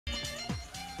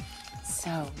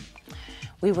so.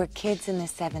 We were kids in the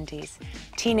 70s,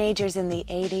 teenagers in the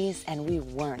 80s, and we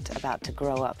weren't about to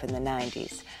grow up in the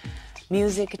 90s.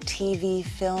 Music, TV,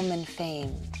 film, and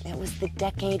fame. It was the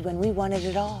decade when we wanted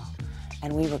it all,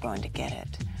 and we were going to get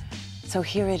it. So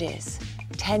here it is,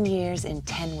 10 years in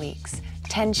 10 weeks,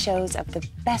 10 shows of the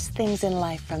best things in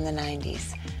life from the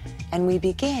 90s. And we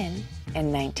begin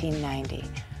in 1990,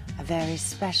 a very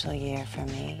special year for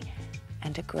me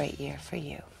and a great year for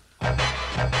you.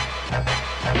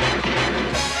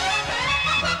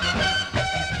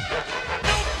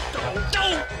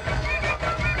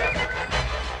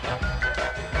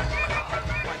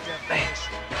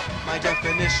 My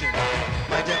definition.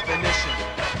 Magic.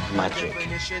 My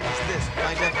definition is this.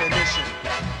 My definition.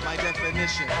 My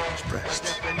definition.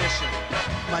 Expressed.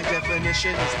 My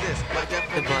definition is this. My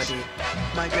definition. Embodied.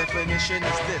 My definition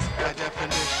is this. My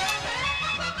definition.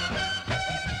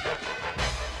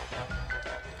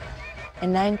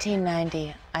 In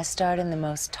 1990, I starred in the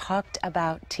most talked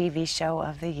about TV show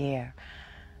of the year.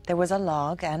 There was a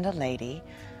log and a lady,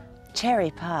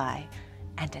 cherry pie,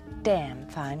 and a damn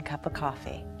fine cup of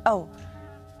coffee. Oh,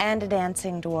 and a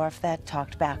dancing dwarf that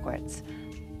talked backwards.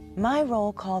 My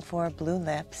role called for blue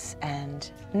lips and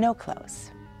no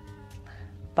clothes.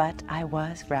 But I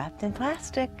was wrapped in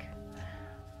plastic.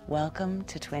 Welcome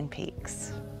to Twin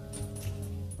Peaks.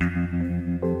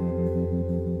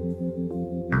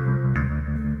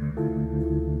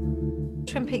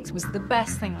 Twin Peaks was the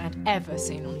best thing I'd ever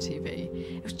seen on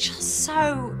TV. It was just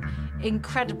so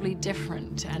incredibly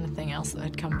different to anything else that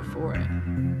had come before it.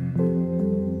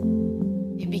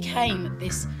 It became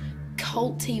this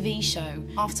cult TV show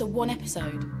after one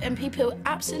episode, and people were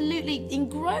absolutely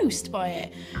engrossed by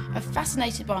it,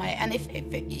 fascinated by it, and if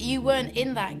you weren't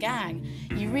in that gang,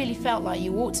 you really felt like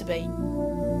you ought to be.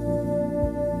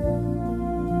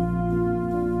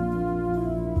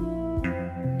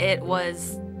 It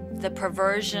was the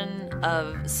perversion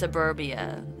of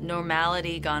suburbia,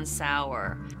 normality gone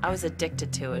sour. I was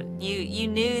addicted to it. You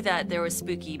knew that there was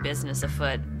spooky business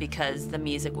afoot because the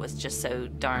music was just so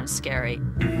darn scary.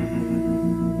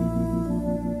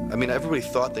 I mean, everybody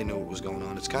thought they knew what was going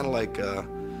on. It's kind of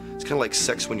like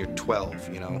sex when you're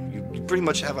 12, you know? You pretty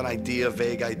much have an idea,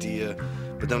 vague idea,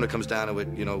 but then when it comes down to it,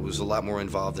 you know, it was a lot more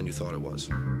involved than you thought it was.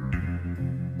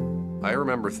 I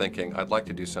remember thinking, I'd like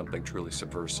to do something truly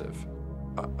subversive.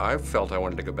 I felt I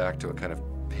wanted to go back to a kind of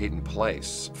Peyton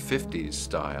Place, 50s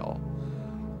style,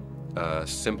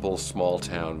 simple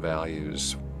small-town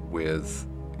values with,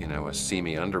 you know, a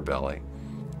seamy underbelly.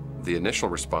 The initial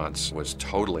response was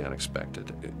totally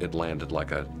unexpected. It landed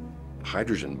like a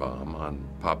hydrogen bomb on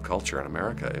pop culture in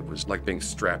America. It was like being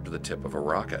strapped to the tip of a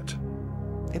rocket.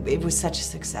 It was such a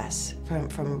success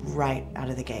from right out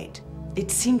of the gate. It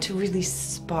seemed to really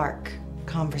spark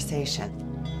conversation.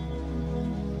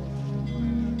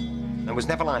 I was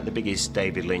never like the biggest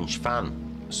David Lynch fan,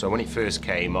 so when it first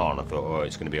came on, I thought, oh,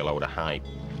 it's going to be a load of hype.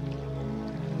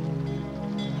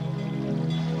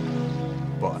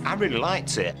 But I really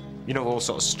liked it. You know, all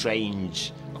sort of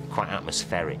strange, quite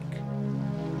atmospheric.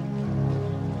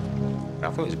 I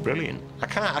thought it was brilliant. I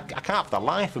can't for the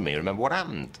life of me remember what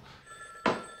happened.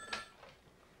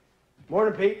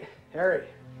 Morning, Pete. Harry.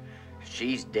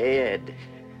 She's dead.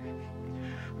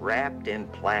 Wrapped in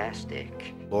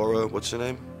plastic. Laura, what's her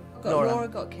name? Laura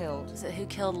got killed. Is it who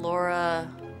killed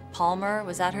Laura Palmer?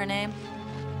 Was that her name?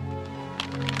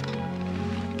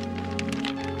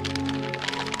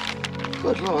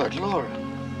 Good Lord, Laura.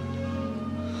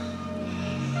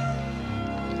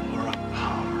 Laura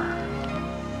Palmer.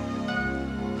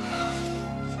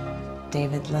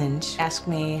 David Lynch asked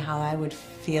me how I would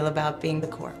feel about being the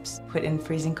corpse, put in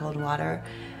freezing cold water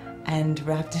and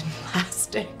wrapped in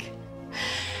plastic.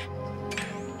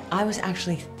 I was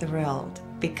actually thrilled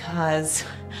because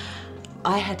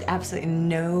I had absolutely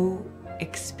no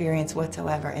experience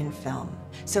whatsoever in film.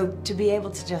 So to be able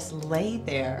to just lay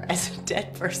there as a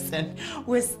dead person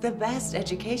was the best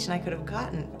education I could have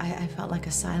gotten. I felt like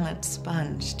a silent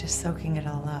sponge, just soaking it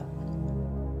all up.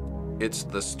 It's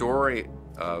the story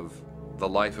of the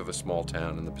life of a small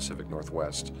town in the Pacific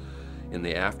Northwest in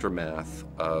the aftermath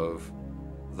of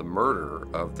the murder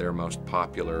of their most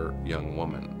popular young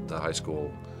woman, the high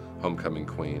school homecoming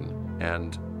queen.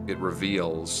 And it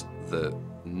reveals the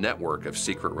network of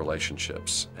secret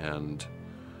relationships and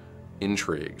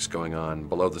intrigues going on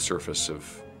below the surface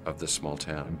of this small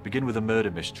town. Begin with a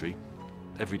murder mystery,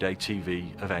 everyday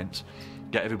TV event,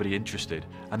 get everybody interested,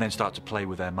 and then start to play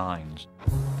with their minds.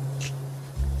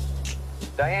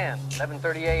 Diane,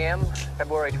 11:30 a.m.,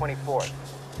 February 24th.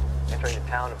 Entering the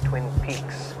town of Twin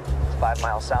Peaks. It's 5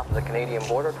 miles south of the Canadian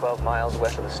border, 12 miles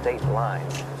west of the state line.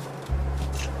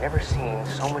 Never seen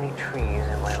so many trees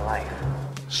in my life.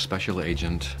 Special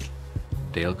Agent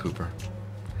Dale Cooper,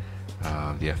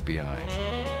 the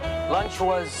FBI. Lunch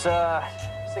was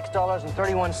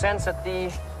 $6.31 at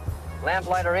the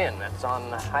Lamplighter Inn. That's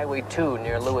on Highway 2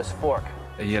 near Lewis Fork.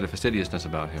 He had a fastidiousness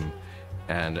about him,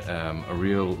 and a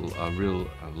real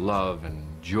love and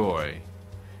joy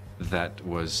that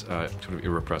was sort of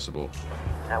irrepressible.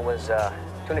 That was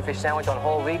tuna fish sandwich on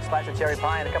whole wheat, slice of cherry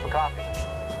pie, and a cup of coffee.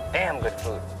 Damn good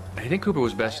food. I think Cooper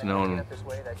was best known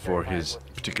for his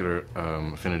particular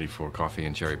affinity for coffee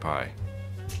and cherry pie.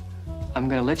 I'm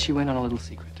gonna let you in on a little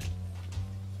secret.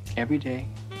 Every day,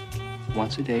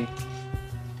 once a day,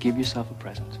 give yourself a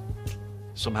present.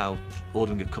 Somehow,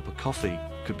 ordering a cup of coffee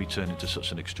could be turned into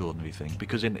such an extraordinary thing,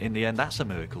 because in the end, that's a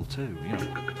miracle too, you know.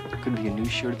 It could be a new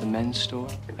shirt at the men's store,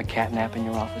 a cat nap in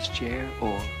your office chair,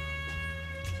 or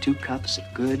 2 cups of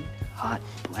good, hot,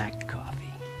 black coffee.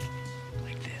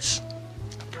 Like this.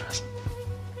 A present.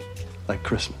 Like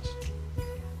Christmas.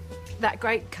 That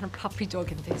great kind of puppy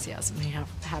dog enthusiasm he had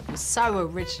was so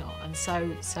original and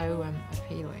so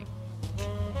appealing.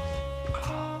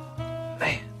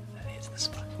 Man, that is the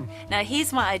spot. Now,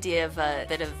 he's my idea of a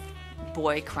bit of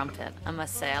boy crumpet, I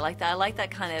must say. I like that. I like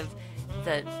that kind of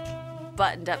the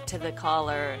buttoned up to the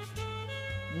collar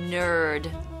nerd.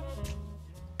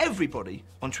 Everybody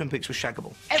on Twin Peaks was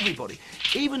shaggable. Everybody.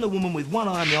 Even the woman with one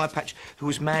eye and the eye patch who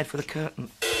was mad for the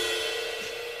curtain.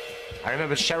 I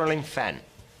remember Sheryl Lee Fenn.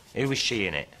 Who was she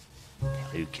in it?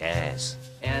 Who cares?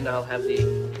 And I'll have the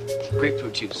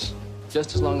grapefruit juice.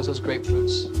 Just as long as those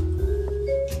grapefruits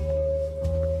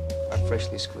are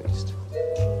freshly squeezed.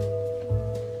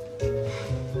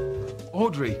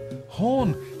 Audrey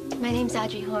Horne. My name's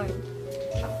Audrey Horne.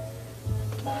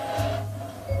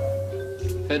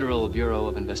 Federal Bureau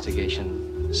of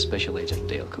Investigation, Special Agent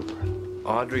Dale Cooper.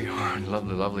 Audrey Horne,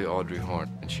 lovely Audrey Horne.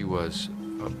 And she was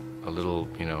a little,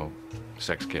 you know,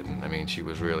 sex kitten. I mean, she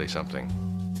was really something.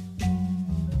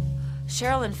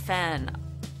 Sheryl Fenn,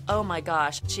 oh my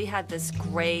gosh, she had this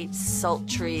great,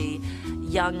 sultry,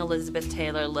 young Elizabeth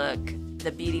Taylor look.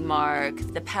 The beady mark,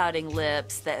 the pouting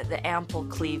lips, the ample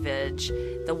cleavage,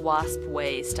 the wasp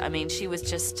waist. I mean, she was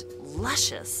just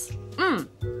luscious.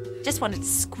 Just wanted to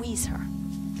squeeze her.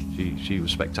 She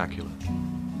was spectacular.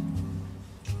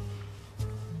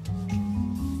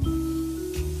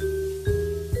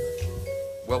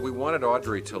 Well, we wanted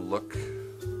Audrey to look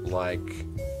like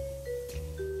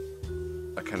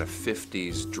a kind of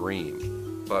 50s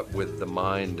dream, but with the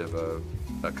mind of a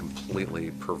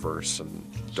completely perverse and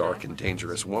dark and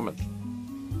dangerous woman.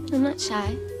 I'm not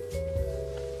shy.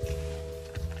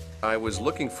 I was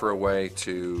looking for a way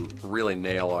to really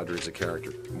nail Audrey as a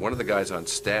character. One of the guys on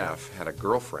staff had a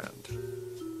girlfriend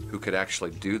who could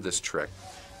actually do this trick.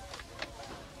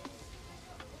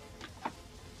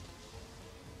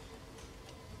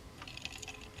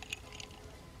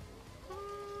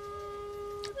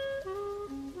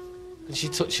 Can she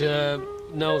touch her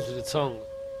nose with her tongue?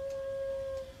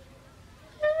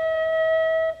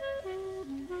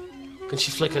 Can she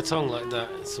flick her tongue like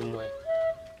that in some way?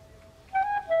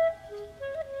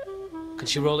 Can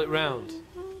she roll it round?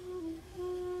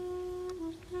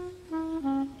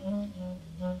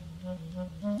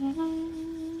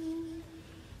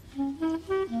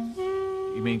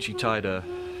 You mean she tied a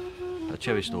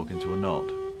cherry stalk into a knot?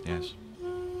 Yes.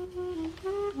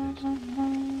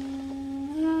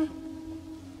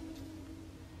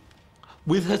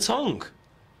 With her tongue?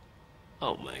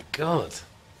 Oh my God.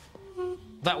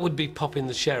 That would be popping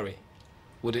the cherry,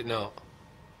 would it not?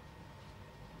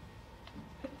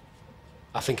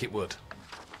 I think it would.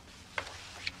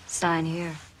 Sign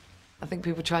here. I think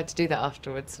people tried to do that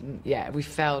afterwards, and yeah, we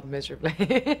failed miserably.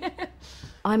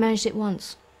 I managed it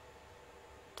once,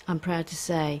 I'm proud to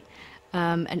say.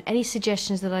 And any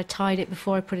suggestions that I tied it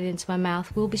before I put it into my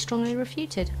mouth will be strongly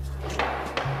refuted.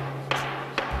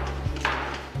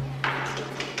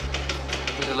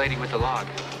 Who's the lady with the log?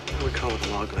 We call it the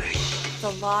log lady.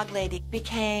 The log lady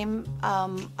became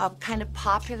a kind of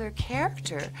popular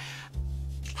character,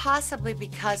 possibly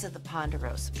because of the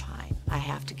ponderosa pine. I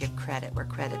have to give credit where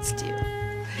credit's due.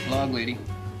 Log lady.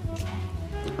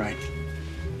 Right.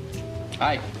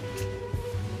 Hi.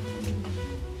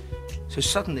 So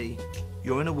suddenly,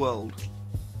 you're in a world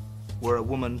where a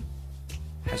woman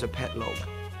has a pet log.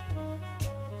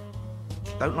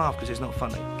 Don't laugh, because it's not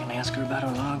funny. Can I ask her about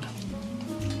her log?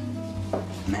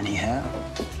 Many have.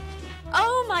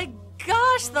 Oh my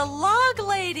gosh, the log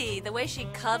lady! The way she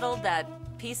cuddled that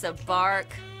piece of bark.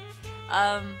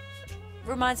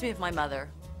 Reminds me of my mother.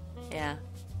 Yeah.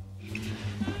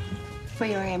 For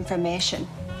your information,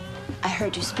 I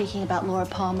heard you speaking about Laura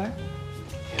Palmer.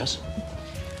 Yes.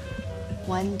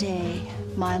 One day,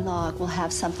 my log will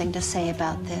have something to say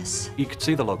about this. You could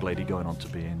see the log lady going on to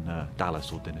be in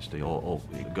Dallas or Dynasty, or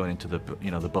going into the,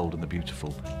 the Bold and the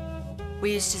Beautiful.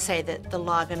 We used to say that the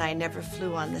log and I never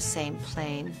flew on the same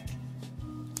plane,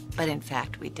 but in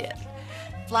fact we did.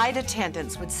 Flight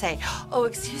attendants would say, "Oh,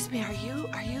 excuse me, are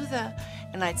you the..."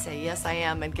 And I'd say, "Yes, I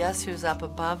am, and guess who's up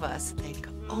above us?" They'd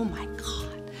go, "Oh my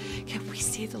God, can we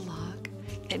see the log?"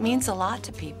 It means a lot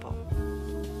to people.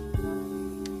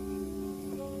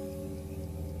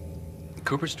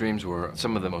 Cooper's dreams were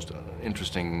some of the most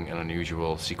interesting and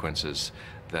unusual sequences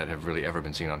that have really ever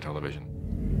been seen on television.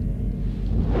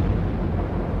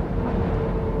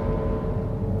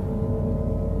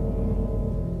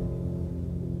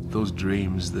 Those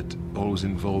dreams that always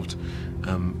involved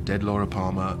dead Laura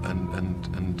Palmer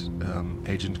and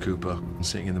Agent Cooper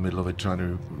sitting in the middle of it trying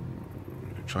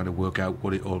to work out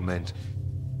what it all meant.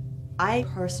 I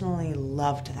personally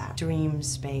loved that dream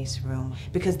space room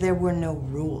because there were no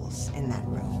rules in that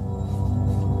room.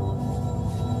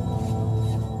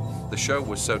 The show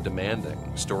was so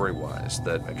demanding, story-wise,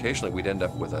 that occasionally we'd end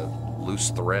up with a loose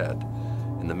thread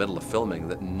in the middle of filming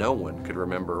that no one could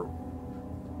remember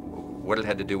what it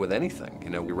had to do with anything.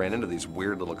 We ran into these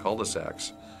weird little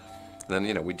cul-de-sacs. And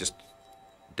then,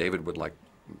 David would,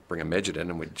 bring a midget in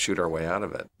and we'd shoot our way out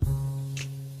of it.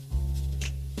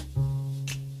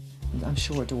 I'm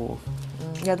sure a dwarf.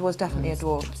 Yeah, there was definitely a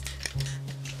dwarf.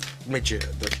 Midget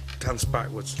that danced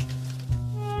backwards.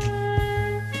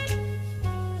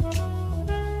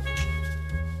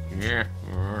 Yeah.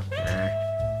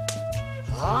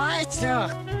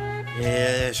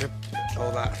 Yes,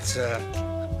 all that,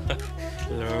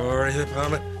 Laura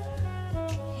Palmer.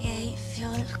 Jeg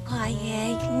føler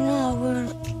jeg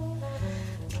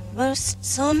når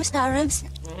some arms,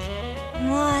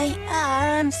 my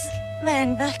arms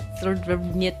went back. And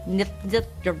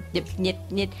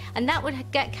that would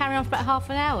carry on for about half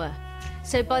an hour.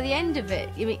 So by the end of it,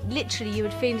 literally you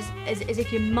would feel as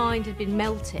if your mind had been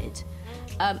melted,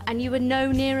 and you were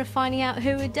no nearer finding out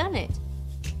who had done it.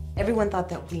 Everyone thought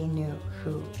that we knew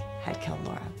who had killed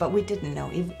Laura, but we didn't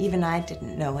know. Even I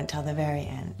didn't know until the very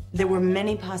end. There were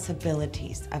many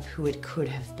possibilities of who it could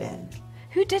have been.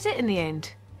 Who did it in the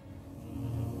end?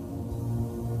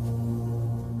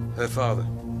 Her father.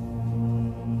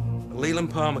 Leland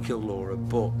Palmer killed Laura,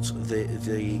 but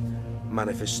the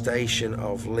manifestation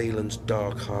of Leland's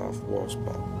dark half was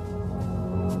Bob.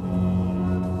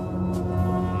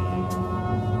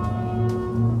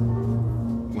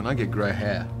 When I get grey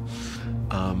hair,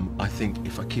 I think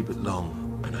if I keep it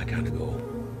long and I kind of go,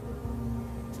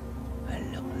 I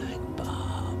look like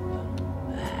Bob.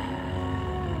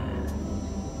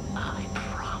 I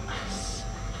promise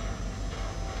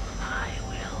I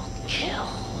will kill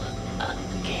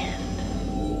again.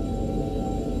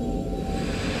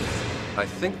 I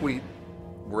think we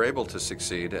were able to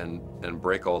succeed and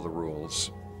break all the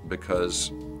rules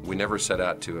because we never set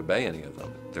out to obey any of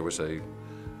them. There was a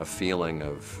feeling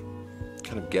of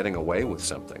kind of getting away with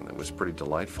something that was pretty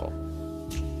delightful.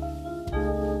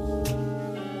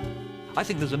 I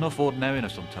think there's enough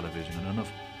ordinariness on television and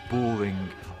enough boring,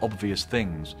 obvious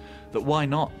things that why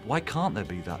not? Why can't there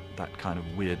be that kind of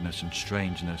weirdness and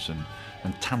strangeness and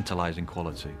tantalising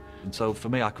quality? And so for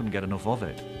me, I couldn't get enough of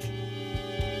it.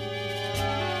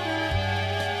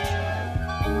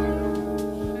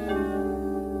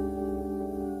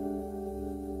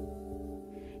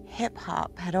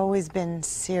 Hip-hop had always been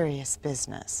serious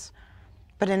business.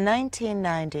 But in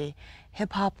 1990,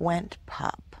 hip-hop went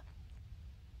pop,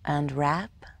 and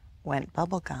rap went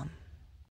bubblegum.